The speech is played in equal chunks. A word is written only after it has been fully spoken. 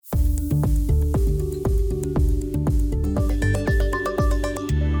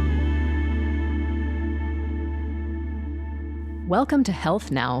Welcome to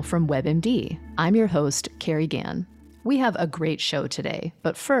Health Now from WebMD. I'm your host, Carrie Gann. We have a great show today,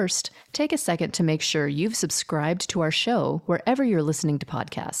 but first, take a second to make sure you've subscribed to our show wherever you're listening to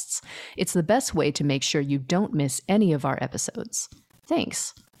podcasts. It's the best way to make sure you don't miss any of our episodes.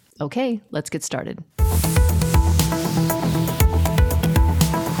 Thanks. Okay, let's get started.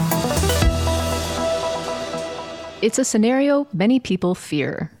 It's a scenario many people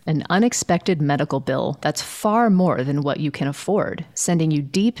fear, an unexpected medical bill that's far more than what you can afford, sending you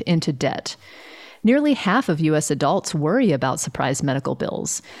deep into debt. Nearly half of U.S. adults worry about surprise medical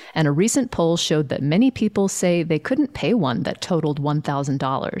bills, and a recent poll showed that many people say they couldn't pay one that totaled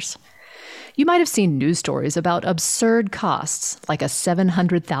 $1,000. You might have seen news stories about absurd costs, like a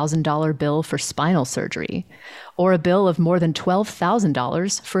 $700,000 bill for spinal surgery, or a bill of more than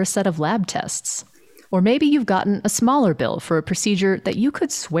 $12,000 for a set of lab tests. Or maybe you've gotten a smaller bill for a procedure that you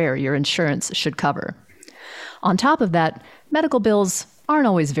could swear your insurance should cover. On top of that, medical bills aren't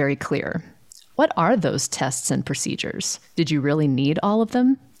always very clear. What are those tests and procedures? Did you really need all of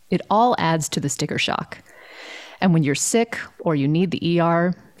them? It all adds to the sticker shock. And when you're sick or you need the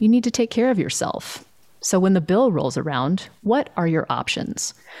ER, you need to take care of yourself. So when the bill rolls around, what are your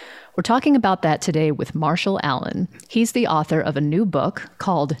options? We're talking about that today with Marshall Allen. He's the author of a new book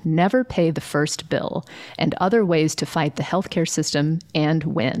called Never Pay the First Bill and Other Ways to Fight the Healthcare System and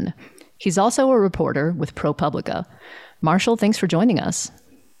Win. He's also a reporter with ProPublica. Marshall, thanks for joining us.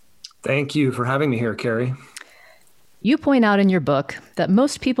 Thank you for having me here, Carrie. You point out in your book that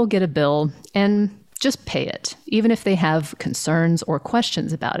most people get a bill and just pay it, even if they have concerns or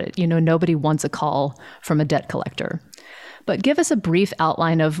questions about it. You know, nobody wants a call from a debt collector. But give us a brief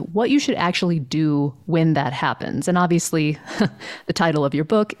outline of what you should actually do when that happens. And obviously, the title of your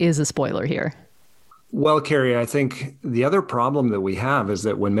book is a spoiler here. Well, Carrie, I think the other problem that we have is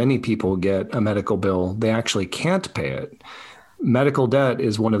that when many people get a medical bill, they actually can't pay it. Medical debt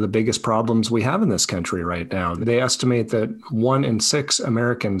is one of the biggest problems we have in this country right now. They estimate that 1 in 6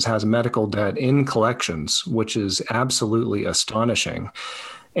 Americans has medical debt in collections, which is absolutely astonishing.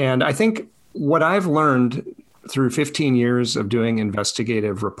 And I think what I've learned through 15 years of doing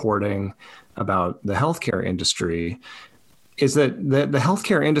investigative reporting about the healthcare industry is that the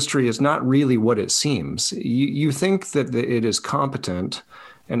healthcare industry is not really what it seems. You think that it is competent,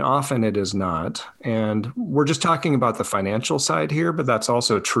 and often it is not. And we're just talking about the financial side here, but that's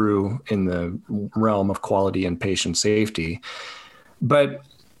also true in the realm of quality and patient safety. But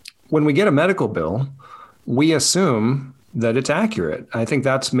when we get a medical bill, we assume that it's accurate. I think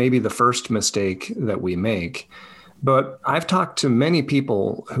that's maybe the first mistake that we make. But I've talked to many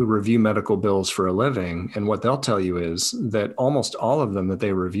people who review medical bills for a living, and what they'll tell you is that almost all of them that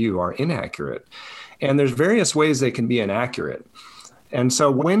they review are inaccurate. And there's various ways they can be inaccurate. And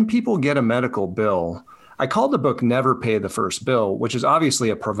so when people get a medical bill, I call the book Never Pay the First Bill, which is obviously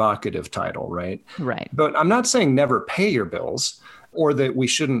a provocative title, right? Right. But I'm not saying never pay your bills, or that we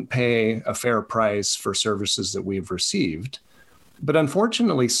shouldn't pay a fair price for services that we've received. But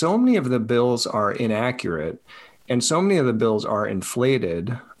unfortunately, so many of the bills are inaccurate, and so many of the bills are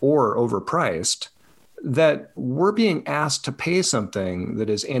inflated or overpriced that we're being asked to pay something that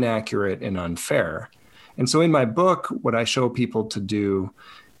is inaccurate and unfair. And so in my book, what I show people to do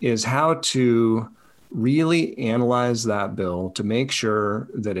is how to really analyze that bill to make sure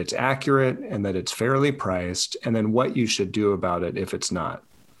that it's accurate and that it's fairly priced, and then what you should do about it if it's not.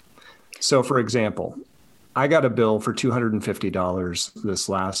 So for example, I got a bill for $250 this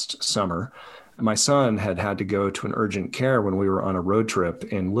last summer. My son had to go to an urgent care when we were on a road trip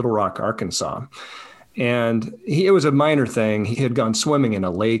in Little Rock, Arkansas. And it was a minor thing. He had gone swimming in a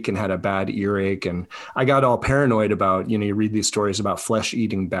lake and had a bad earache. And I got all paranoid about, you read these stories about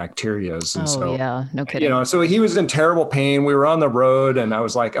flesh-eating bacteria. And yeah, no kidding. So he was in terrible pain. We were on the road and I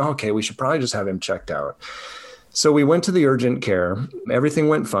was like, okay, we should probably just have him checked out. So we went to the urgent care. Everything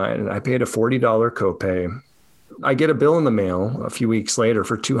went fine. And I paid a $40 copay. I get a bill in the mail a few weeks later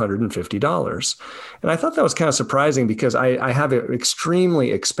for $250. And I thought that was kind of surprising because I have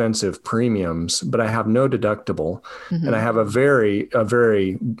extremely expensive premiums, but I have no deductible. Mm-hmm. And I have a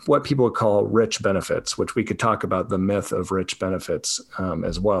very, what people would call rich benefits, which we could talk about the myth of rich benefits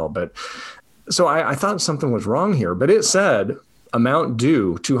as well. But so I thought something was wrong here, but it said, amount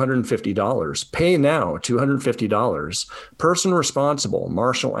due, $250. Pay now, $250. Person responsible,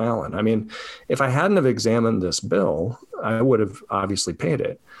 Marshall Allen. I mean, if I hadn't have examined this bill, I would have obviously paid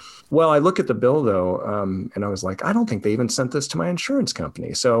it. Well, I look at the bill, though, and I was like, I don't think they even sent this to my insurance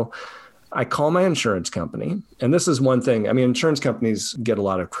company. So I call my insurance company. And this is one thing. I mean, insurance companies get a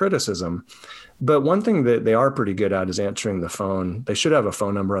lot of criticism, but one thing that they are pretty good at is answering the phone. They should have a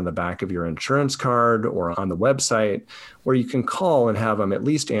phone number on the back of your insurance card or on the website where you can call and have them at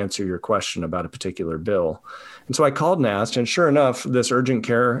least answer your question about a particular bill. And so I called and asked, and sure enough, this urgent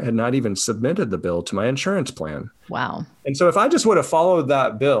care had not even submitted the bill to my insurance plan. Wow. And so if I just would have followed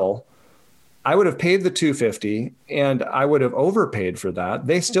that bill, I would have paid the $250 and I would have overpaid for that.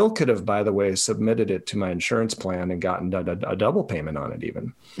 They still could have, by the way, submitted it to my insurance plan and gotten a double payment on it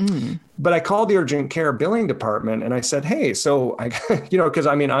even. But I called the urgent care billing department and I said, hey, so I, because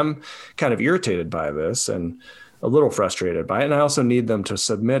I mean, I'm kind of irritated by this and a little frustrated by it. And I also need them to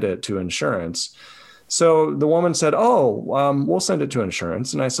submit it to insurance. So the woman said, we'll send it to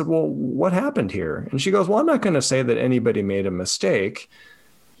insurance. And I said, well, what happened here? And she goes, well, I'm not going to say that anybody made a mistake.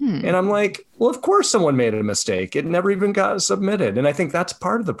 And I'm like, well, of course someone made a mistake. It never even got submitted. And I think that's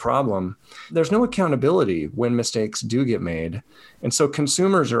part of the problem. There's no accountability when mistakes do get made. And so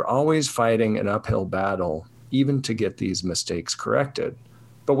consumers are always fighting an uphill battle, even to get these mistakes corrected.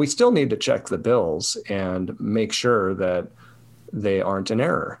 But we still need to check the bills and make sure that they aren't in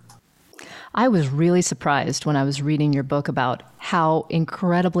error. I was really surprised when I was reading your book about how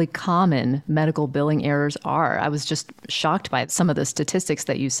incredibly common medical billing errors are. I was just shocked by some of the statistics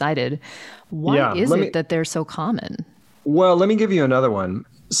that you cited. Why is it that they're so common? Well, let me give you another one.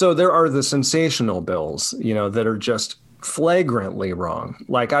 So there are the sensational bills, that are just flagrantly wrong.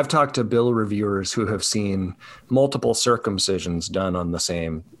 Like I've talked to bill reviewers who have seen multiple circumcisions done on the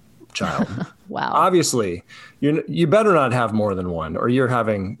same child. Wow. Obviously, you better not have more than one, or you're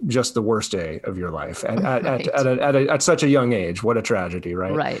having just the worst day of your life at such a young age. What a tragedy,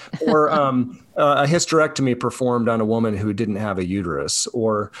 right? Right. Or a hysterectomy performed on a woman who didn't have a uterus,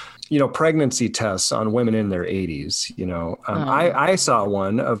 or pregnancy tests on women in their 80s. I saw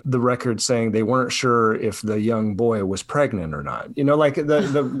one of the record saying they weren't sure if the young boy was pregnant or not. Like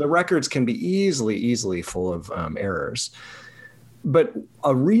the records can be easily full of errors. But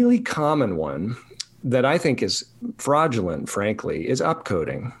a really common one that I think is fraudulent, frankly, is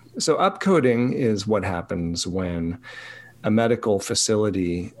upcoding. So upcoding is what happens when a medical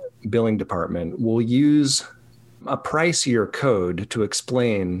facility billing department will use a pricier code to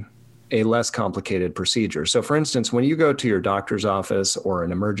explain a less complicated procedure. So for instance, when you go to your doctor's office or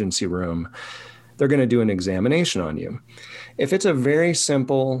an emergency room, they're going to do an examination on you. If it's a very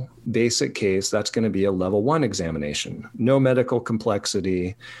simple, basic case, that's going to be a level 1 examination. No medical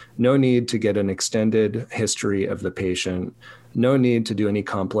complexity, no need to get an extended history of the patient, no need to do any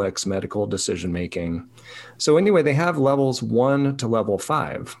complex medical decision-making. So anyway, they have levels 1 to level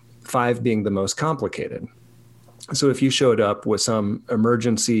 5, 5 being the most complicated. So if you showed up with some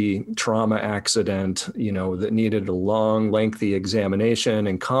emergency trauma accident, that needed a long, lengthy examination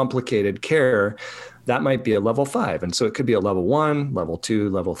and complicated care, that might be a level 5. And so it could be a level 1, level 2,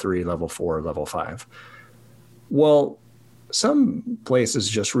 level 3, level 4, level 5. Well, some places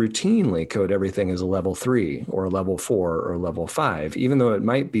just routinely code everything as a level 3 or a level 4 or a level 5, even though it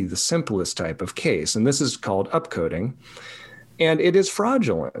might be the simplest type of case. And this is called upcoding. And it is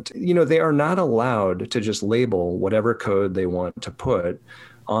fraudulent. They are not allowed to just label whatever code they want to put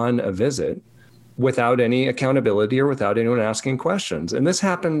on a visit without any accountability or without anyone asking questions. And this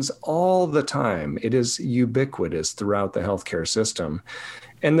happens all the time. It is ubiquitous throughout the healthcare system.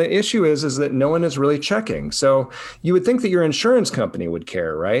 And the issue is that no one is really checking. So you would think that your insurance company would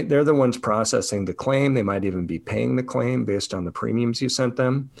care, right? They're the ones processing the claim. They might even be paying the claim based on the premiums you sent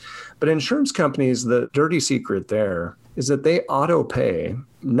them. But insurance companies, the dirty secret there is that they auto pay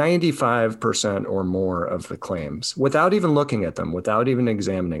 95% or more of the claims without even looking at them, without even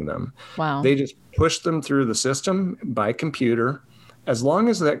examining them. Wow. They just push them through the system by computer. As long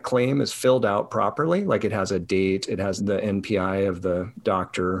as that claim is filled out properly, like it has a date, it has the NPI of the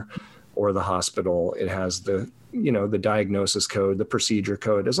doctor or the hospital, it has the diagnosis code, the procedure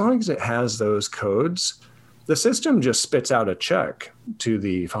code, as long as it has those codes, the system just spits out a check to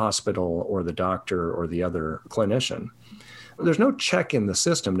the hospital or the doctor or the other clinician. There's no check in the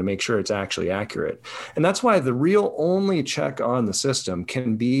system to make sure it's actually accurate. And that's why the real only check on the system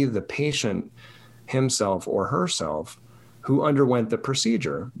can be the patient himself or herself who underwent the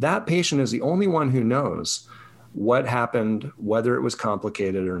procedure. That patient is the only one who knows what happened, whether it was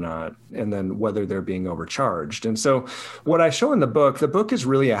complicated or not, and then whether they're being overcharged. And so what I show in the book is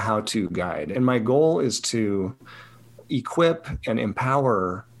really a how-to guide. And my goal is to equip and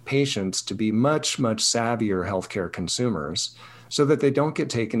empower patients to be much, much savvier healthcare consumers so that they don't get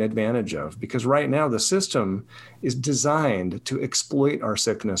taken advantage of. Because right now the system is designed to exploit our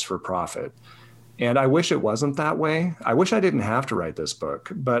sickness for profit. And I wish it wasn't that way. I wish I didn't have to write this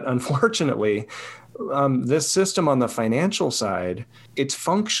book. But unfortunately, this system on the financial side, it's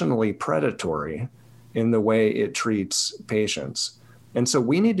functionally predatory in the way it treats patients. And so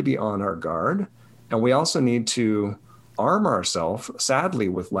we need to be on our guard. And we also need to arm ourselves, sadly,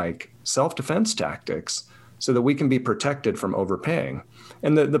 with like self-defense tactics so that we can be protected from overpaying.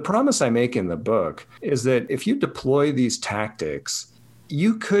 And the promise I make in the book is that if you deploy these tactics,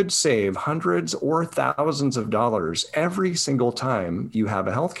 you could save hundreds or thousands of dollars every single time you have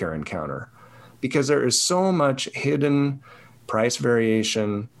a healthcare encounter, because there is so much hidden price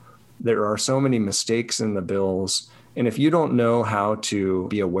variation. There are so many mistakes in the bills. And if you don't know how to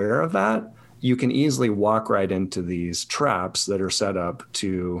be aware of that, you can easily walk right into these traps that are set up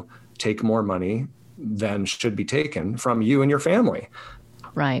to take more money than should be taken from you and your family.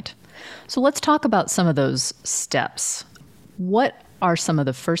 Right. So let's talk about some of those steps. What are some of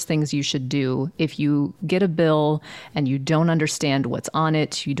the first things you should do if you get a bill and you don't understand what's on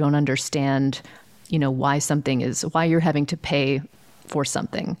it, you don't understand, why you're having to pay for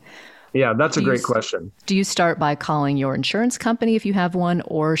something? Yeah, that's a great question. Do you start by calling your insurance company if you have one,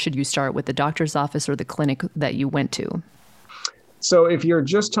 or should you start with the doctor's office or the clinic that you went to? So if you're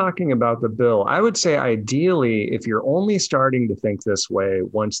just talking about the bill, I would say ideally, if you're only starting to think this way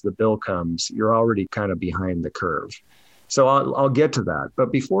once the bill comes, you're already kind of behind the curve. So I'll get to that.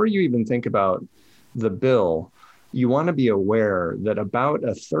 But before you even think about the bill, you want to be aware that about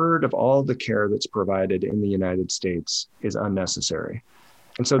a third of all the care that's provided in the United States is unnecessary.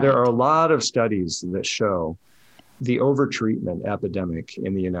 And so there are a lot of studies that show the overtreatment epidemic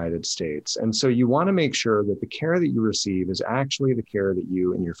in the United States. And so you want to make sure that the care that you receive is actually the care that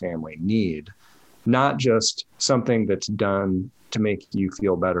you and your family need, not just something that's done to make you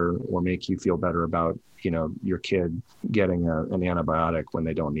feel better or make you feel better about, your kid getting an antibiotic when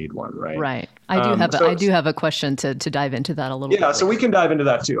they don't need one, right? Right. I do have a question to dive into that a little bit. Yeah, so we can dive into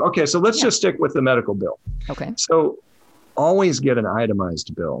that too. Okay, so let's just stick with the medical bill. Okay. So always get an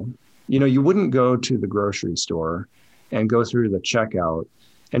itemized bill. You wouldn't go to the grocery store and go through the checkout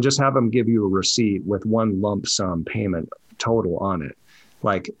and just have them give you a receipt with one lump sum payment total on it.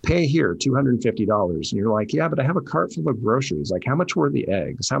 Like, pay here, $250. And you're like, yeah, but I have a cart full of groceries. Like, how much were the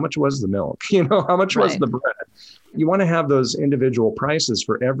eggs? How much was the milk? How much was the bread? You want to have those individual prices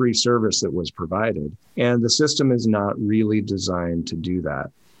for every service that was provided. And the system is not really designed to do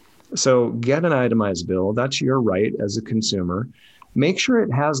that. So get an itemized bill. That's your right as a consumer. Make sure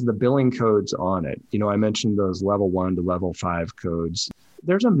it has the billing codes on it. I mentioned those level 1 to level 5 codes.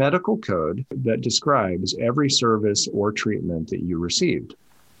 There's a medical code that describes every service or treatment that you received.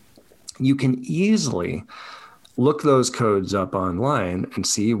 You can easily look those codes up online and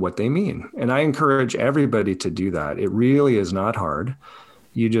see what they mean. And I encourage everybody to do that. It really is not hard.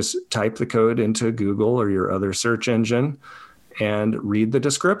 You just type the code into Google or your other search engine and read the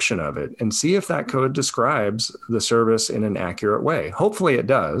description of it and see if that code describes the service in an accurate way. Hopefully it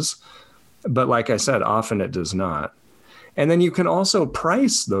does, but like I said, often it does not. And then you can also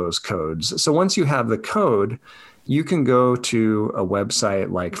price those codes. So once you have the code, you can go to a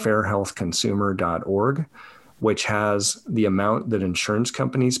website like fairhealthconsumer.org, which has the amount that insurance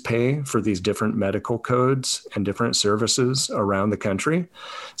companies pay for these different medical codes and different services around the country.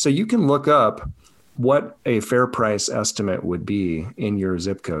 So you can look up what a fair price estimate would be in your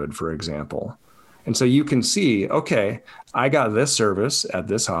zip code, for example. And so you can see, okay, I got this service at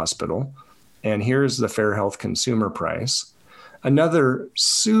this hospital, and here's the Fair Health consumer price. Another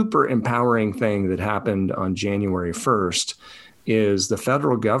super empowering thing that happened on January 1st is the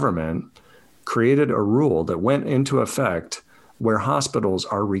federal government created a rule that went into effect where hospitals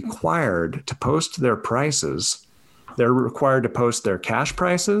are required to post their prices. They're required to post their cash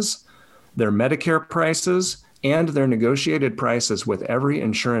prices, their Medicare prices, and their negotiated prices with every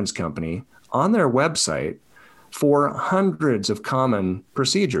insurance company on their website for hundreds of common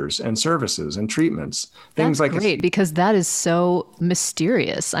procedures and services and treatments. That's great, because that is so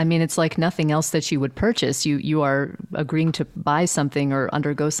mysterious. I mean, it's like nothing else that you would purchase. You are agreeing to buy something or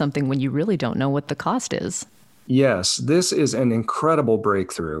undergo something when you really don't know what the cost is. Yes, this is an incredible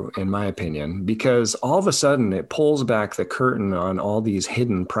breakthrough, in my opinion, because all of a sudden it pulls back the curtain on all these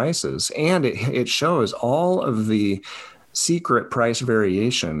hidden prices, and it shows all of the secret price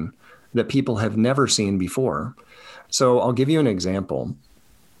variation that people have never seen before. So I'll give you an example.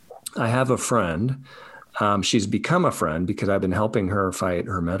 I have a friend. She's become a friend because I've been helping her fight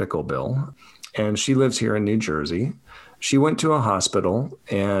her medical bill, and she lives here in New Jersey. She went to a hospital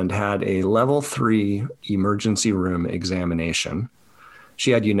and had a level 3 emergency room examination.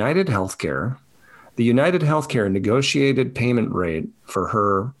 She had United Healthcare. The United Healthcare negotiated payment rate for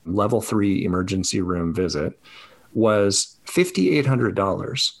her level 3 emergency room visit was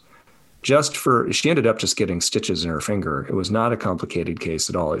 $5,800. She ended up just getting stitches in her finger. It was not a complicated case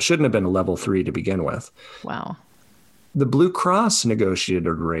at all. It shouldn't have been a level 3 to begin with. Wow. The Blue Cross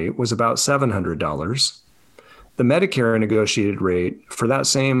negotiated rate was about $700. The Medicare negotiated rate for that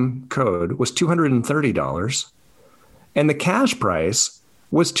same code was $230. And the cash price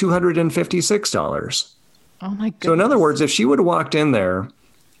was $256. Oh my goodness. So in other words, if she would have walked in there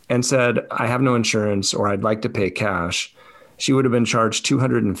and said, I have no insurance or I'd like to pay cash, she would have been charged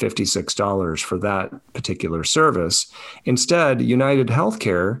 $256 for that particular service. Instead, United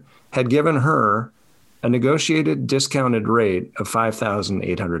Healthcare had given her a negotiated discounted rate of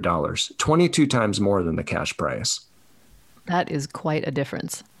 $5,800, 22 times more than the cash price. That is quite a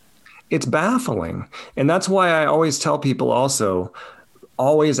difference. It's baffling. And that's why I always tell people also,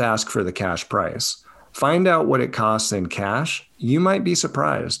 always ask for the cash price. Find out what it costs in cash. You might be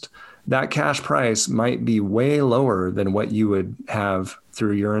surprised. That cash price might be way lower than what you would have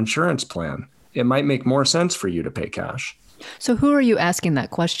through your insurance plan. It might make more sense for you to pay cash. So who are you asking that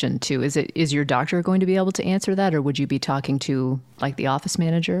question to? Is your doctor going to be able to answer that, or would you be talking to like the office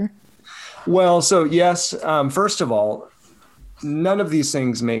manager? Well, so yes, first of all, none of these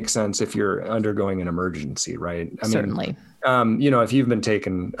things make sense if you're undergoing an emergency, right? Certainly. If you've been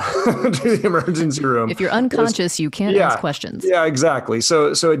taken to the emergency room. If you're unconscious, you can't ask questions. Yeah, exactly.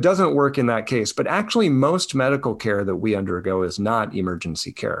 So it doesn't work in that case. But actually, most medical care that we undergo is not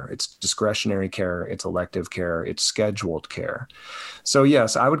emergency care. It's discretionary care. It's elective care. It's scheduled care. So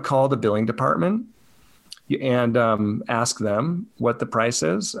yes, I would call the billing department and ask them what the price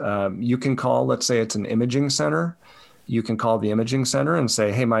is. You can call, let's say it's an imaging center. You can call the imaging center and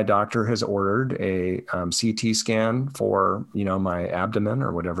say, hey, my doctor has ordered a CT scan for, my abdomen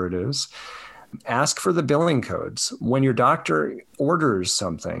or whatever it is. Ask for the billing codes. When your doctor orders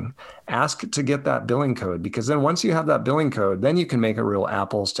something, ask to get that billing code, because then once you have that billing code, then you can make a real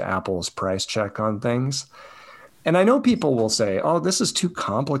apples to apples price check on things. And I know people will say, oh, this is too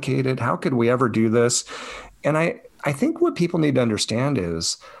complicated. How could we ever do this? And I think what people need to understand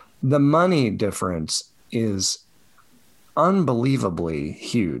is the money difference is unbelievably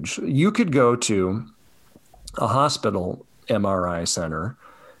huge. You could go to a hospital MRI center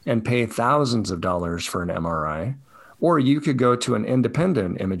and pay thousands of dollars for an MRI, or you could go to an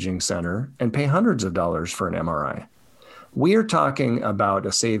independent imaging center and pay hundreds of dollars for an MRI. We are talking about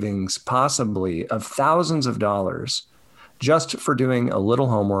a savings possibly of thousands of dollars just for doing a little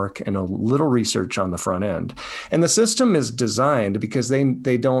homework and a little research on the front end. And the system is designed because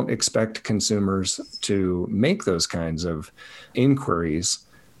they don't expect consumers to make those kinds of inquiries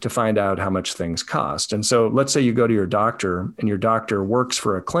to find out how much things cost. And so let's say you go to your doctor and your doctor works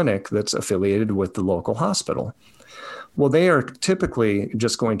for a clinic that's affiliated with the local hospital. Well, they are typically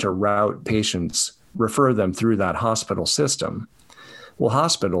just going to route patients, refer them through that hospital system. Well,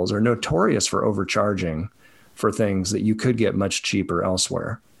 hospitals are notorious for overcharging for things that you could get much cheaper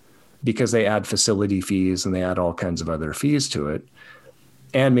elsewhere because they add facility fees and they add all kinds of other fees to it.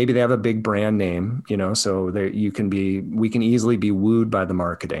 And maybe they have a big brand name, so we can easily be wooed by the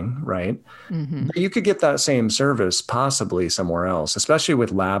marketing, right? Mm-hmm. But you could get that same service possibly somewhere else, especially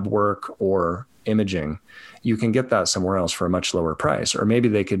with lab work or imaging. You can get that somewhere else for a much lower price. Or maybe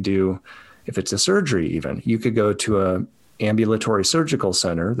they could do, if it's a surgery even, you could go to a ambulatory surgical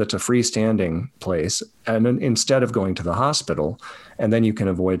center that's a freestanding place, and then instead of going to the hospital, and then you can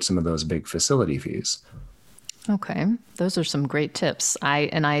avoid some of those big facility fees. Okay. Those are some great tips.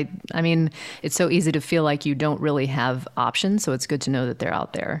 I mean, it's so easy to feel like you don't really have options, so it's good to know that they're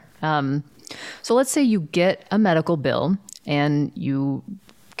out there. So let's say you get a medical bill and you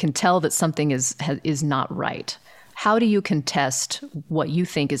can tell that something is not right. How do you contest what you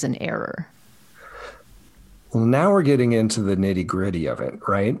think is an error? Well, now we're getting into the nitty-gritty of it,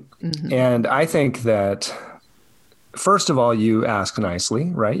 right? Mm-hmm. And I think that, first of all, you ask nicely,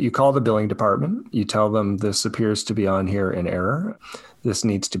 right? You call the billing department. You tell them this appears to be on here in error. This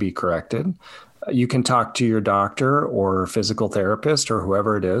needs to be corrected. You can talk to your doctor or physical therapist or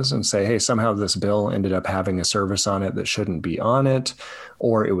whoever it is and say, hey, somehow this bill ended up having a service on it that shouldn't be on it,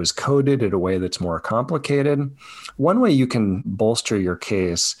 or it was coded in a way that's more complicated. One way you can bolster your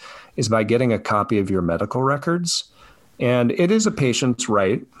case is by getting a copy of your medical records. And it is a patient's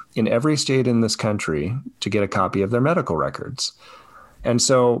right in every state in this country to get a copy of their medical records. And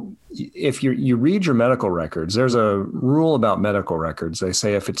so if you read your medical records, there's a rule about medical records. They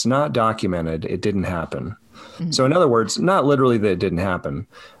say if it's not documented, it didn't happen. Mm-hmm. So in other words, not literally that it didn't happen,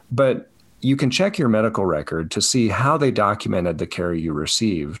 but you can check your medical record to see how they documented the care you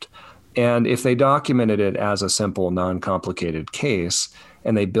received And if they documented it as a simple, non-complicated case,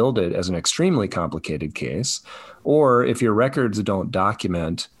 and they billed it as an extremely complicated case, or if your records don't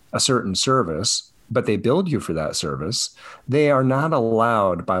document a certain service, but they billed you for that service, they are not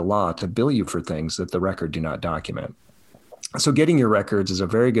allowed by law to bill you for things that the record do not document. So getting your records is a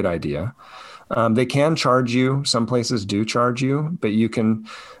very good idea. They can charge you. Some places do charge you, but you can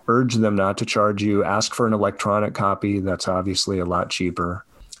urge them not to charge you. Ask for an electronic copy. That's obviously a lot cheaper.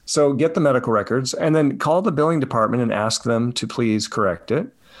 So get the medical records and then call the billing department and ask them to please correct it.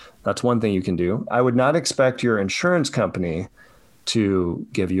 That's one thing you can do. I would not expect your insurance company to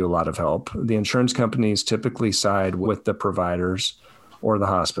give you a lot of help. The insurance companies typically side with the providers or the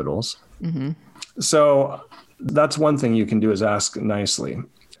hospitals. Mm-hmm. So that's one thing you can do, is ask nicely.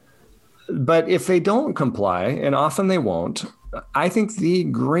 But if they don't comply, and often they won't, I think the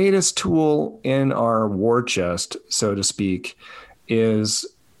greatest tool in our war chest, so to speak, is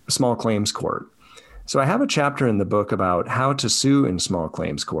small claims court. So I have a chapter in the book about how to sue in small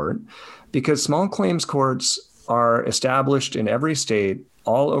claims court, because small claims courts are established in every state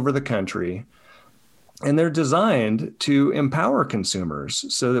all over the country, and they're designed to empower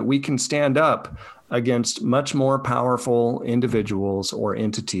consumers so that we can stand up against much more powerful individuals or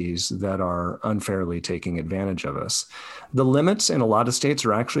entities that are unfairly taking advantage of us. The limits in a lot of states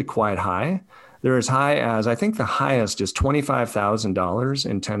are actually quite high. They're as high as, I think the highest is $25,000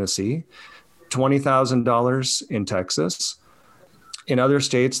 in Tennessee, $20,000 in Texas. In other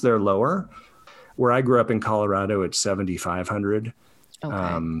states, they're lower. Where I grew up in Colorado, it's $7,500. Okay.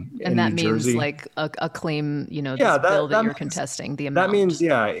 And that means Jersey, like a claim, this bill that you're contesting, the amount. That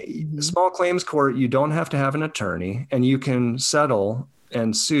means, small claims court, you don't have to have an attorney, and you can settle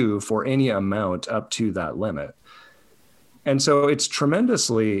and sue for any amount up to that limit. And so it's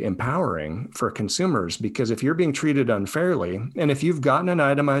tremendously empowering for consumers, because if you're being treated unfairly, and if you've gotten an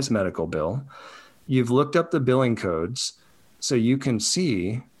itemized medical bill, you've looked up the billing codes so you can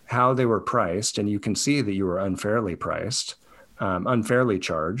see how they were priced, and you can see that you were unfairly priced, unfairly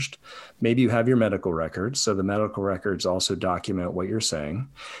charged. Maybe you have your medical records, so the medical records also document what you're saying.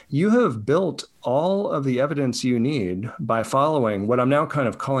 You have built all of the evidence you need by following what I'm now kind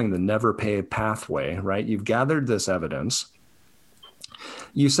of calling the never pay pathway, right? You've gathered this evidence.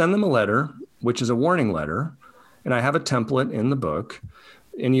 You send them a letter, which is a warning letter, and I have a template in the book.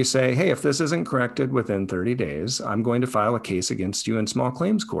 And you say, hey, if this isn't corrected within 30 days, I'm going to file a case against you in small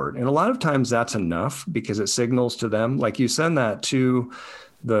claims court. And a lot of times that's enough, because it signals to them, like you send that to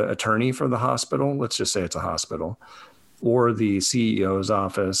the attorney for the hospital, let's just say it's a hospital, or the CEO's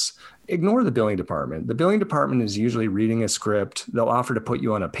office. Ignore the billing department. The billing department is usually reading a script. They'll offer to put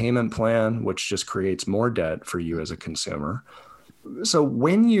you on a payment plan, which just creates more debt for you as a consumer. So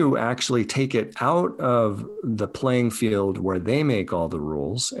when you actually take it out of the playing field where they make all the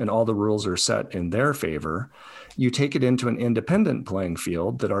rules and all the rules are set in their favor, you take it into an independent playing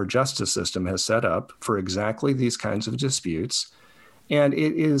field that our justice system has set up for exactly these kinds of disputes. And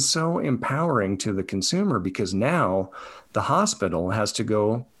it is so empowering to the consumer, because now the hospital has to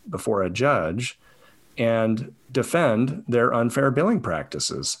go before a judge and defend their unfair billing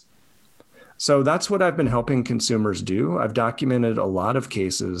practices. So that's what I've been helping consumers do. I've documented a lot of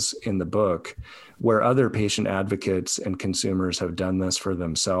cases in the book where other patient advocates and consumers have done this for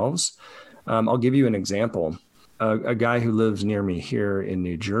themselves. I'll give you an example. A guy who lives near me here in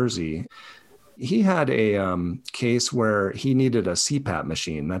New Jersey, he had a case where he needed a CPAP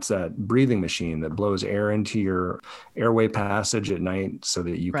machine. That's that breathing machine that blows air into your airway passage at night so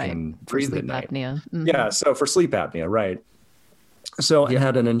that you can breathe at night. Apnea. Mm-hmm. Yeah, so for sleep apnea, right. So he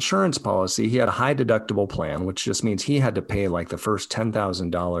had an insurance policy. He had a high deductible plan, which just means he had to pay like the first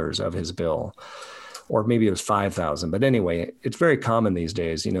 $10,000 of his bill, or maybe it was $5,000. But anyway, it's very common these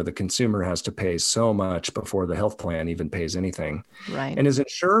days. The consumer has to pay so much before the health plan even pays anything. Right. And his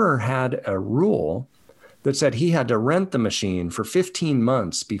insurer had a rule that said he had to rent the machine for 15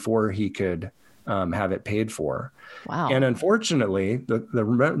 months before he could have it paid for. Wow. And unfortunately, the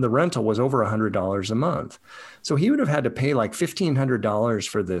rental was over $100 a month. So he would have had to pay like $1,500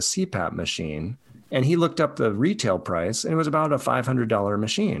 for this CPAP machine. And he looked up the retail price, and it was about a $500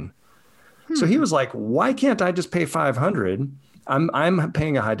 machine. So he was like, why can't I just pay $500? I'm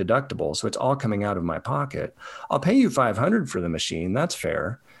paying a high deductible, so it's all coming out of my pocket. I'll pay you $500 for the machine. That's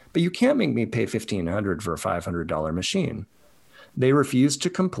fair. But you can't make me pay $1,500 for a $500 machine. They refused to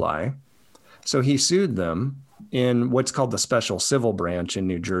comply. So he sued them in what's called the special civil branch in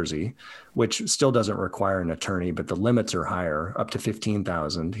New Jersey, which still doesn't require an attorney, but the limits are higher, up to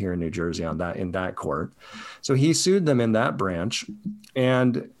 $15,000 here in New Jersey in that court. So he sued them in that branch,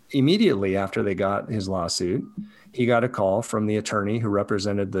 and immediately after they got his lawsuit, he got a call from the attorney who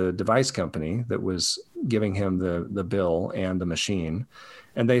represented the device company that was giving him the bill and the machine.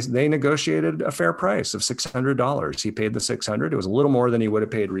 And they negotiated a fair price of $600. He paid the $600. It was a little more than he would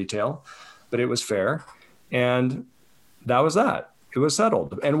have paid retail, but it was fair. And that was that. It was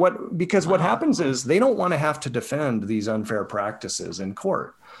settled. And because what happens is they don't want to have to defend these unfair practices in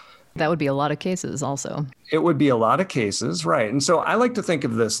court. That would be a lot of cases also. It would be a lot of cases, right? And so I like to think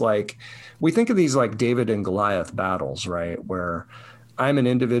of this like, we think of these like David and Goliath battles, right? Where I'm an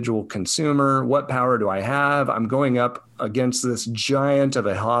individual consumer. What power do I have? I'm going up against this giant of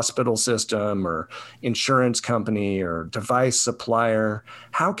a hospital system or insurance company or device supplier.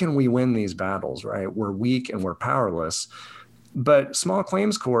 How can we win these battles, right? We're weak and we're powerless. But small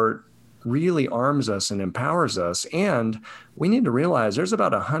claims court really arms us and empowers us. And we need to realize there's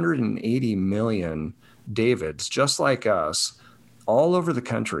about 180 million Davids just like us all over the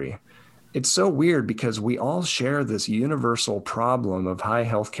country. It's so weird because we all share this universal problem of high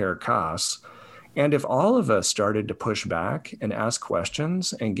healthcare costs. And if all of us started to push back and ask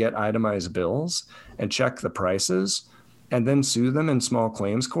questions and get itemized bills and check the prices and then sue them in small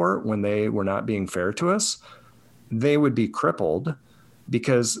claims court when they were not being fair to us, they would be crippled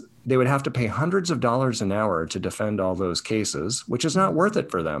because they would have to pay hundreds of dollars an hour to defend all those cases, which is not worth it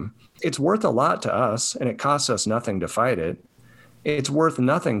for them. It's worth a lot to us, and it costs us nothing to fight it. It's worth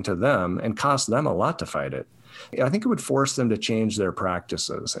nothing to them and costs them a lot to fight it. I think it would force them to change their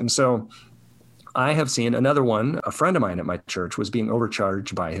practices. And so I have seen another one. A friend of mine at my church was being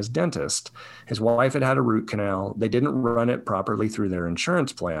overcharged by his dentist. His wife had had a root canal. They didn't run it properly through their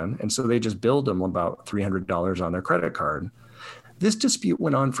insurance plan. And so they just billed him about $300 on their credit card. This dispute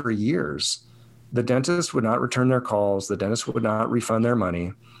went on for years. The dentist would not return their calls. The dentist would not refund their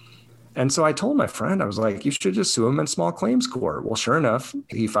money. And so I told my friend, I was like, you should just sue him in small claims court. Well, sure enough,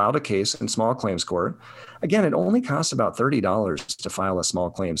 he filed a case in small claims court. Again, it only costs about $30 to file a small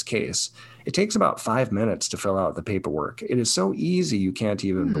claims case. It takes about 5 minutes to fill out the paperwork. It is so easy, you can't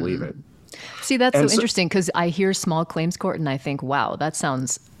even believe it. See, that's so interesting because I hear small claims court and I think, wow, that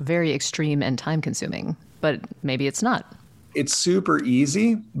sounds very extreme and time consuming, but maybe it's not. It's super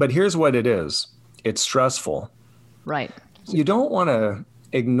easy, but here's what it is. It's stressful. Right. You don't want to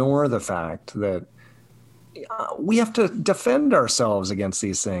ignore the fact that we have to defend ourselves against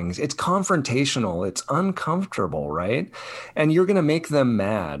these things. It's confrontational. It's uncomfortable, right? And you're going to make them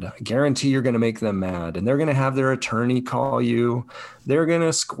mad. I guarantee you're going to make them mad. And they're going to have their attorney call you. They're going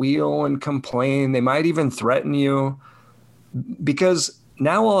to squeal and complain. They might even threaten you because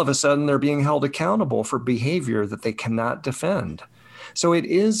now all of a sudden they're being held accountable for behavior that they cannot defend. So it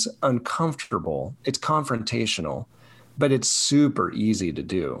is uncomfortable. It's confrontational, but it's super easy to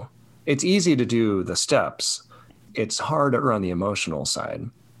do. It's easy to do the steps. It's harder on the emotional side.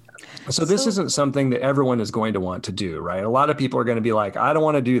 So this isn't something that everyone is going to want to do, right? A lot of people are going to be like, I don't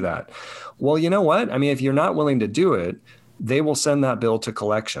want to do that. Well, you know what? I mean, if you're not willing to do it, they will send that bill to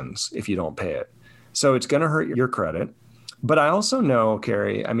collections if you don't pay it. So it's going to hurt your credit. But I also know,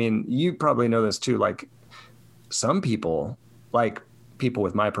 Carrie, I mean, you probably know this too, like some people, like people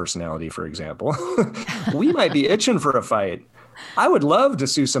with my personality, for example, we might be itching for a fight. I would love to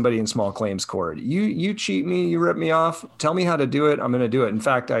sue somebody in small claims court. You cheat me, you rip me off, tell me how to do it, I'm going to do it. In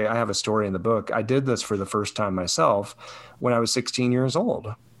fact, I have a story in the book. I did this for the first time myself when I was 16 years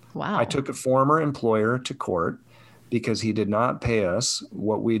old. Wow. I took a former employer to court because he did not pay us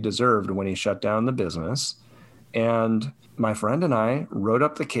what we deserved when he shut down the business. And my friend and I wrote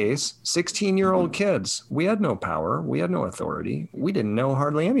up the case, 16-year-old kids. We had no power. We had no authority. We didn't know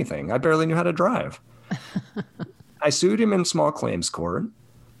hardly anything. I barely knew how to drive. I sued him in small claims court.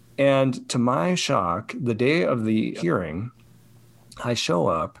 And to my shock, the day of the hearing, I show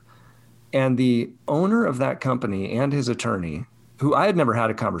up and the owner of that company and his attorney, who I had never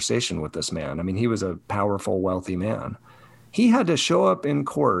had a conversation with this man. I mean, he was a powerful, wealthy man. He had to show up in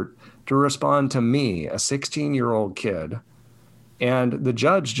court to respond to me, a 16-year-old kid. And the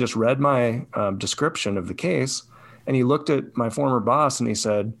judge just read my description of the case. And he looked at my former boss and he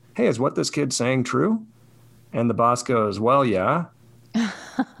said, hey, is what this kid's saying true? And the boss goes, well, yeah.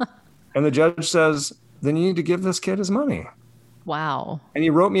 And the judge says, then you need to give this kid his money. Wow. And he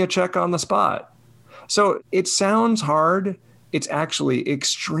wrote me a check on the spot. So it sounds hard. It's actually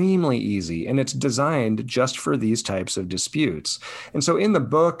extremely easy, and it's designed just for these types of disputes. And so in the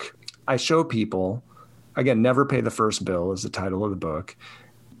book, I show people, again, Never Pay the First Bill is the title of the book.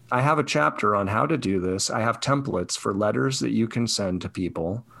 I have a chapter on how to do this. I have templates for letters that you can send to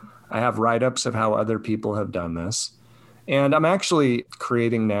people. I have write-ups of how other people have done this. And I'm actually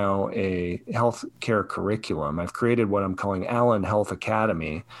creating now a healthcare curriculum. I've created what I'm calling Allen Health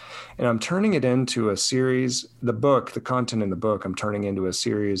Academy, and I'm turning it into a series. The content in the book, I'm turning into a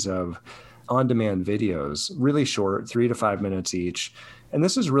series of on-demand videos, really short, 3 to 5 minutes each. And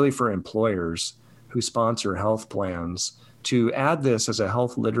this is really for employers who sponsor health plans to add this as a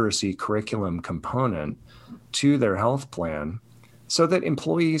health literacy curriculum component to their health plan so that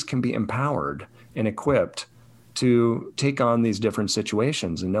employees can be empowered and equipped to take on these different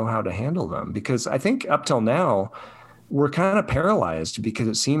situations and know how to handle them. Because I think up till now, we're kind of paralyzed because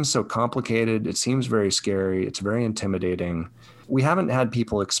it seems so complicated. It seems very scary. It's very intimidating. We haven't had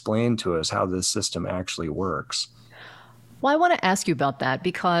people explain to us how this system actually works. Well, I want to ask you about that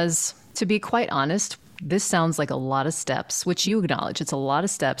because, to be quite honest, this sounds like a lot of steps, which you acknowledge. It's a lot of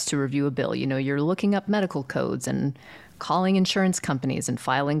steps to review a bill. You know, you're looking up medical codes and calling insurance companies and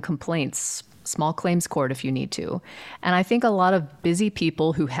filing complaints, small claims court if you need to. And I think a lot of busy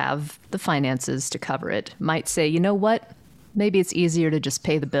people who have the finances to cover it might say, you know what, maybe it's easier to just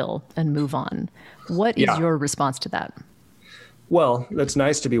pay the bill and move on. What is your response to that? Well, it's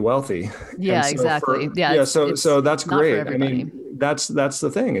nice to be wealthy. Yeah, exactly. So that's great. I mean, that's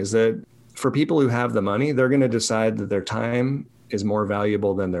the thing is that for people who have the money, they're going to decide that their time is more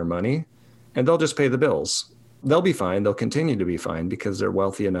valuable than their money, and they'll just pay the bills. They'll be fine. They'll continue to be fine because they're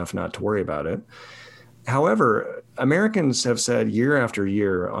wealthy enough not to worry about it. However, Americans have said year after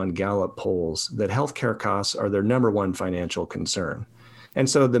year on Gallup polls that healthcare costs are their number one financial concern. And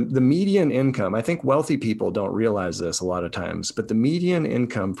so the median income, I think wealthy people don't realize this a lot of times, but the median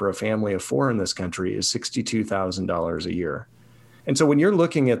income for a family of 4 in this country is $62,000 a year. And so when you're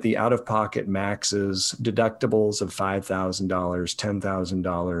looking at the out-of-pocket maxes, deductibles of $5,000,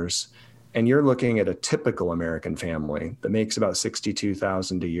 $10,000, and you're looking at a typical American family that makes about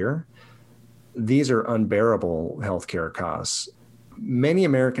 $62,000 a year, these are unbearable healthcare costs. Many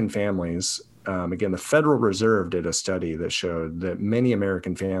American families, again, the Federal Reserve did a study that showed that many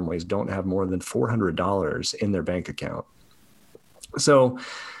American families don't have more than $400 in their bank account. So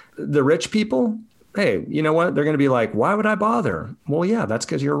the rich people, hey, you know what? They're going to be like, why would I bother? Well, yeah, that's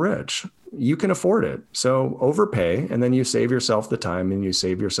because you're rich. You can afford it. So overpay, and then you save yourself the time and you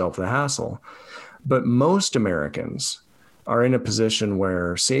save yourself the hassle. But most Americans are in a position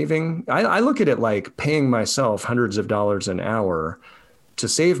where saving, I look at it like paying myself hundreds of dollars an hour to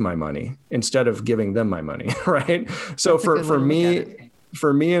save my money instead of giving them my money, right? So for me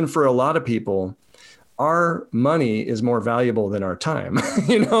and for a lot of people, our money is more valuable than our time.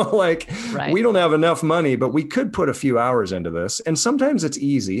 Right. We don't have enough money, but we could put a few hours into this. And sometimes it's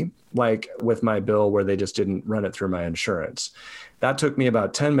easy, like with my bill where they just didn't run it through my insurance. That took me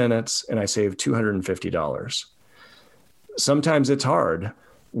about 10 minutes and I saved $250. Sometimes it's hard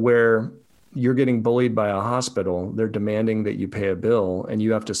where you're getting bullied by a hospital. They're demanding that you pay a bill and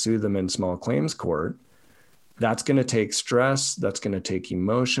you have to sue them in small claims court. That's going to take stress. That's going to take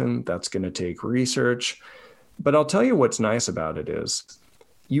emotion. That's going to take research. But I'll tell you what's nice about it is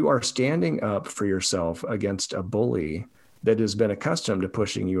you are standing up for yourself against a bully that has been accustomed to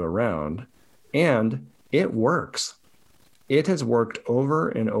pushing you around, and it works. It has worked over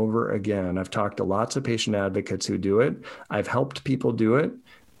and over again. I've talked to lots of patient advocates who do it. I've helped people do it,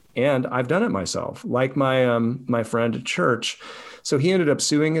 and I've done it myself. Like my friend at church. So he ended up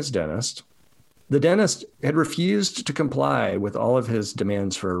suing his dentist. The dentist had refused to comply with all of his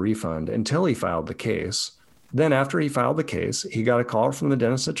demands for a refund until he filed the case. Then after he filed the case, he got a call from the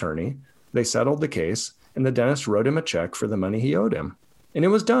dentist's attorney. They settled the case, and the dentist wrote him a check for the money he owed him. And it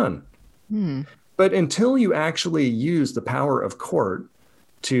was done. But until you actually use the power of court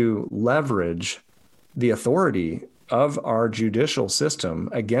to leverage the authority of our judicial system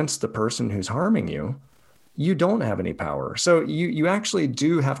against the person who's harming you, you don't have any power. So you actually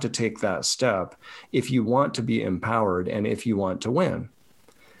do have to take that step if you want to be empowered and if you want to win.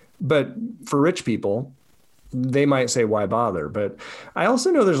 But for rich people, they might say, why bother? But I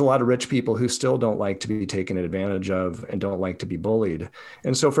also know there's a lot of rich people who still don't like to be taken advantage of and don't like to be bullied.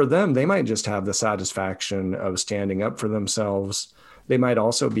 And so for them, they might just have the satisfaction of standing up for themselves. They might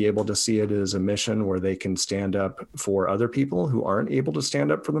also be able to see it as a mission where they can stand up for other people who aren't able to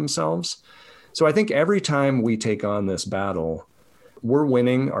stand up for themselves. So I think every time we take on this battle, we're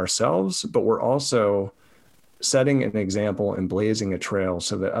winning ourselves, but we're also setting an example and blazing a trail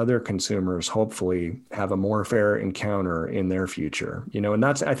so that other consumers hopefully have a more fair encounter in their future. And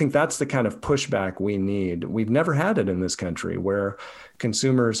I think that's the kind of pushback we need. We've never had it in this country where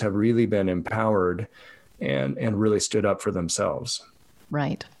consumers have really been empowered and really stood up for themselves.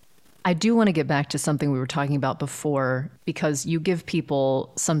 Right. I do want to get back to something we were talking about before, because you give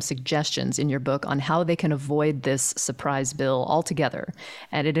people some suggestions in your book on how they can avoid this surprise bill altogether.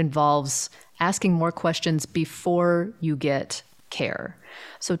 And it involves asking more questions before you get care.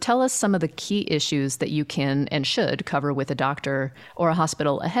 So tell us some of the key issues that you can and should cover with a doctor or a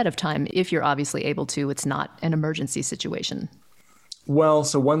hospital ahead of time, if you're obviously able to. It's not an emergency situation. Well,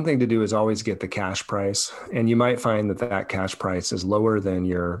 so one thing to do is always get the cash price. And you might find that that cash price is lower than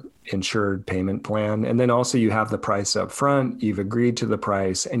your insured payment plan. And then also you have the price up front, you've agreed to the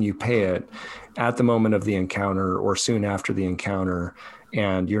price, and you pay it at the moment of the encounter or soon after the encounter.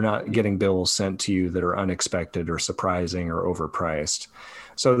 And you're not getting bills sent to you that are unexpected or surprising or overpriced.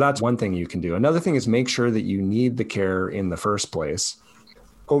 So that's one thing you can do. Another thing is make sure that you need the care in the first place.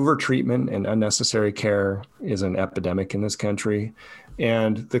 Overtreatment and unnecessary care is an epidemic in this country.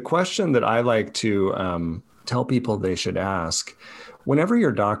 And the question that I like to tell people they should ask, whenever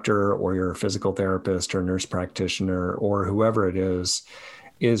your doctor or your physical therapist or nurse practitioner or whoever it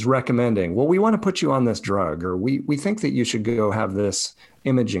is recommending, well, we want to put you on this drug, or we think that you should go have this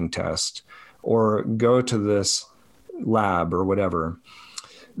imaging test or go to this lab or whatever.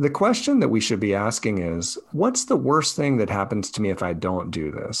 The question that we should be asking is, what's the worst thing that happens to me if I don't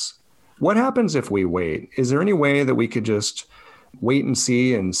do this? What happens if we wait? Is there any way that we could just wait and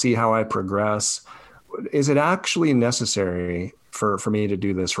see how I progress? Is it actually necessary for me to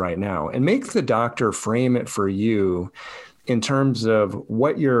do this right now? And make the doctor frame it for you in terms of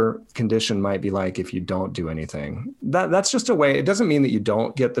what your condition might be like if you don't do anything. That's just a way. It doesn't mean that you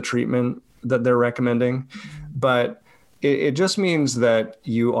don't get the treatment that they're recommending, but it just means that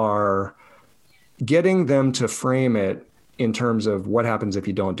you are getting them to frame it in terms of what happens if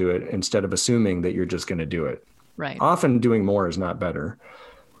you don't do it, instead of assuming that you're just going to do it. Right. Often doing more is not better.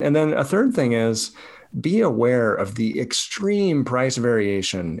 And then a third thing is be aware of the extreme price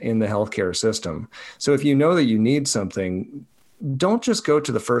variation in the healthcare system. So if you know that you need something, don't just go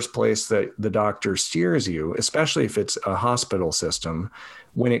to the first place that the doctor steers you, especially if it's a hospital system,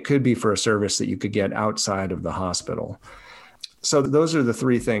 when it could be for a service that you could get outside of the hospital. So those are the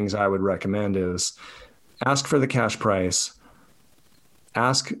three things I would recommend: is ask for the cash price,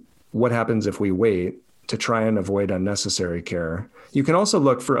 ask what happens if we wait, to try and avoid unnecessary care. You can also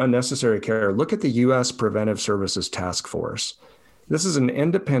look for unnecessary care. Look at the U.S. Preventive Services Task Force. This is an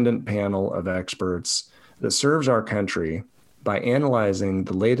independent panel of experts that serves our country by analyzing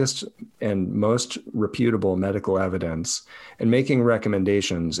the latest and most reputable medical evidence and making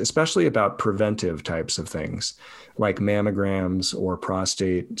recommendations, especially about preventive types of things like mammograms or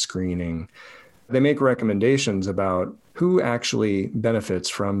prostate screening. They make recommendations about who actually benefits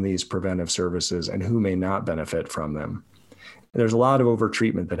from these preventive services and who may not benefit from them. There's a lot of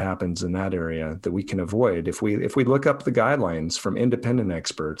overtreatment that happens in that area that we can avoid if we look up the guidelines from independent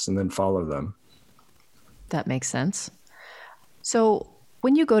experts and then follow them. That makes sense. So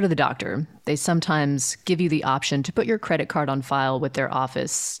when you go to the doctor, they sometimes give you the option to put your credit card on file with their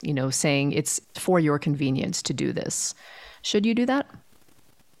office, saying it's for your convenience to do this. Should you do that?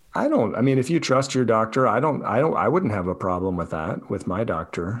 If you trust your doctor, I wouldn't have a problem with that with my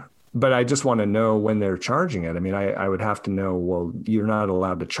doctor. But I just want to know when they're charging it. I would have to know, well, you're not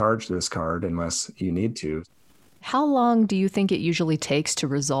allowed to charge this card unless you need to. How long do you think it usually takes to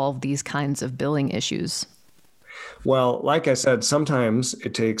resolve these kinds of billing issues? Well, like I said, sometimes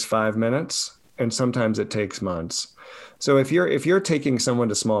it takes 5 minutes and sometimes it takes months. So if you're taking someone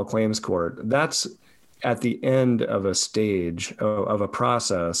to small claims court, that's at the end of a stage of a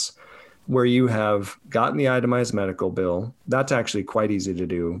process where you have gotten the itemized medical bill. That's actually quite easy to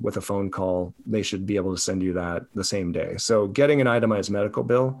do with a phone call. They should be able to send you that the same day. So getting an itemized medical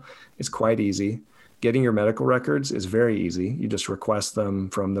bill is quite easy. Getting your medical records is very easy. You just request them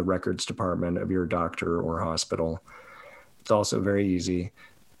from the records department of your doctor or hospital. It's also very easy.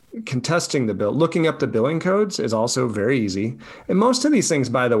 Contesting the bill, looking up the billing codes is also very easy. And most of these things,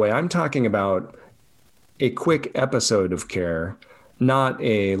 by the way, I'm talking about a quick episode of care, not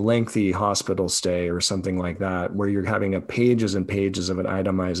a lengthy hospital stay or something like that, where you're having pages and pages of an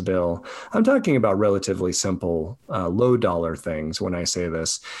itemized bill. I'm talking about relatively simple, low dollar things when I say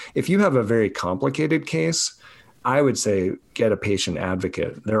this. If you have a very complicated case, I would say get a patient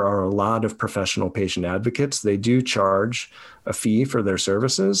advocate. There are a lot of professional patient advocates. They do charge a fee for their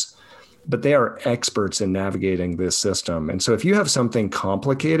services, but they are experts in navigating this system. And so if you have something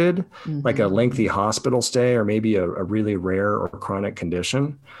complicated, like a lengthy hospital stay or maybe a really rare or chronic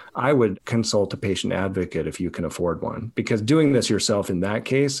condition, I would consult a patient advocate if you can afford one, because doing this yourself in that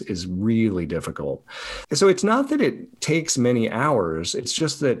case is really difficult. So it's not that it takes many hours, it's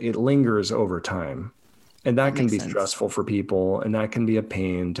just that it lingers over time. And that can makes be sense. stressful for people. And that can be a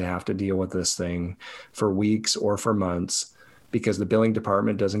pain to have to deal with this thing for weeks or for months because the billing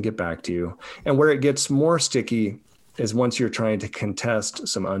department doesn't get back to you. And where it gets more sticky is once you're trying to contest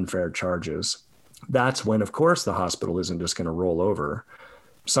some unfair charges. That's when, of course, the hospital isn't just going to roll over.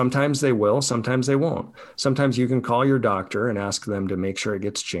 Sometimes they will, sometimes they won't. Sometimes you can call your doctor and ask them to make sure it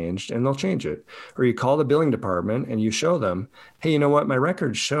gets changed and they'll change it. Or you call the billing department and you show them, hey, you know what? My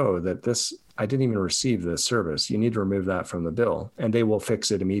records show that I didn't even receive this service. You need to remove that from the bill, and they will fix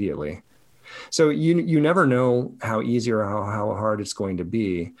it immediately. So you never know how easy or how hard it's going to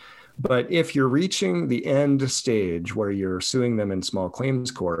be. But if you're reaching the end stage where you're suing them in small claims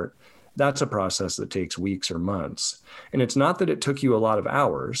court, that's a process that takes weeks or months. And it's not that it took you a lot of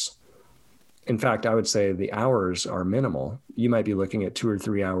hours. In fact, I would say the hours are minimal. You might be looking at 2 or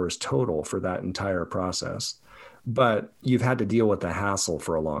 3 hours total for that entire process. But you've had to deal with the hassle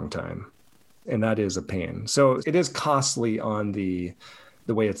for a long time. And that is a pain. So it is costly on the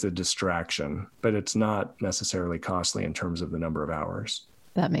way it's a distraction, but it's not necessarily costly in terms of the number of hours.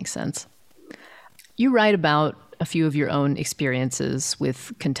 That makes sense. You write about a few of your own experiences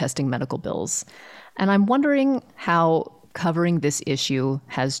with contesting medical bills. And I'm wondering how covering this issue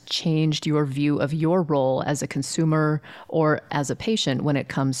has changed your view of your role as a consumer or as a patient when it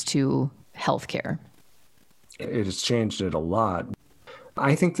comes to healthcare. It has changed it a lot.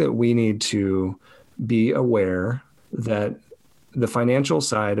 I think that we need to be aware that the financial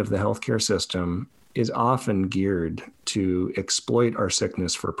side of the healthcare system is often geared to exploit our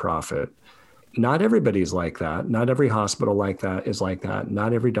sickness for profit. Not everybody's like that. Not every hospital is like that.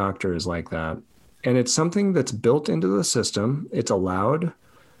 Not every doctor is like that. And it's something that's built into the system. It's allowed.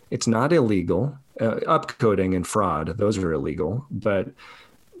 It's not illegal. Upcoding and fraud, those are illegal. But,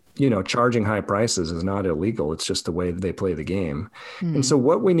 charging high prices is not illegal. It's just the way they play the game. And so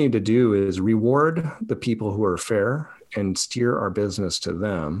what we need to do is reward the people who are fair and steer our business to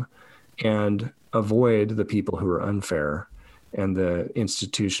them and avoid the people who are unfair and the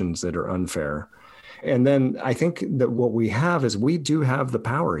institutions that are unfair. And then I think that what we have is we do have the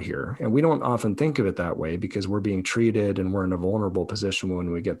power here. And we don't often think of it that way because we're being treated and we're in a vulnerable position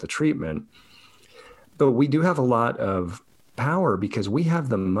when we get the treatment. But we do have a lot of power because we have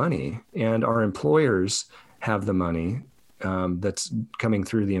the money and our employers have the money that's coming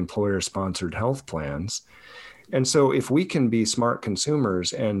through the employer-sponsored health plans. And so if we can be smart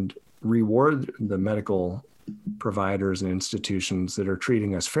consumers and reward the medical providers and institutions that are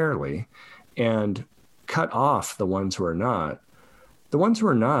treating us fairly and cut off the ones who are not, the ones who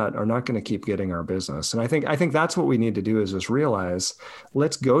are not going to keep getting our business. And I think that's what we need to do is just realize,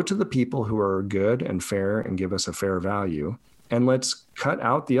 let's go to the people who are good and fair and give us a fair value, and let's cut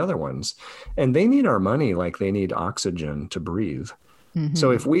out the other ones. And they need our money like they need oxygen to breathe. Mm-hmm.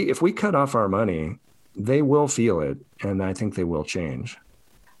 So if we cut off our money, they will feel it, and I think they will change.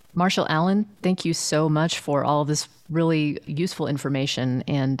 Marshall Allen, thank you so much for all of this really useful information,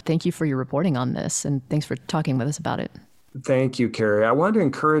 and thank you for your reporting on this, and thanks for talking with us about it. Thank you, Carrie. I want to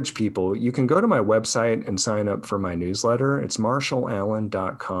encourage people. You can go to my website and sign up for my newsletter. It's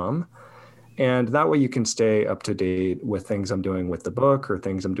marshallallen.com. And that way you can stay up to date with things I'm doing with the book or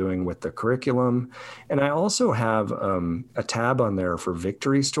things I'm doing with the curriculum. And I also have a tab on there for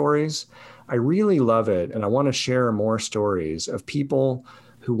victory stories. I really love it. And I want to share more stories of people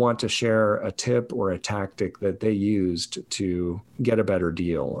who want to share a tip or a tactic that they used to get a better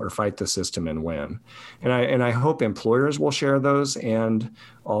deal or fight the system and win. And I hope employers will share those and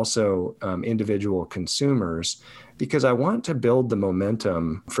also individual consumers, because I want to build the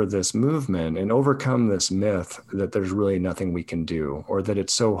momentum for this movement and overcome this myth that there's really nothing we can do or that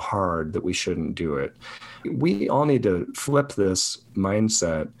it's so hard that we shouldn't do it. We all need to flip this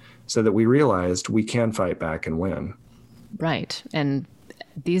mindset so that we realized we can fight back and win. Right. And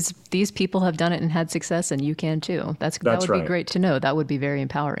these people have done it and had success, and you can too. That would right. be great to know. That would be very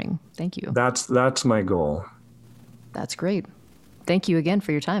empowering. Thank you. That's my goal. That's great. Thank you again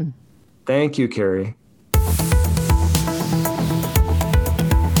for your time. Thank you, Carrie.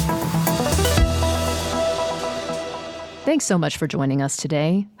 Thanks so much for joining us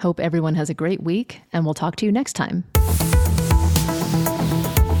today. Hope everyone has a great week, and we'll talk to you next time.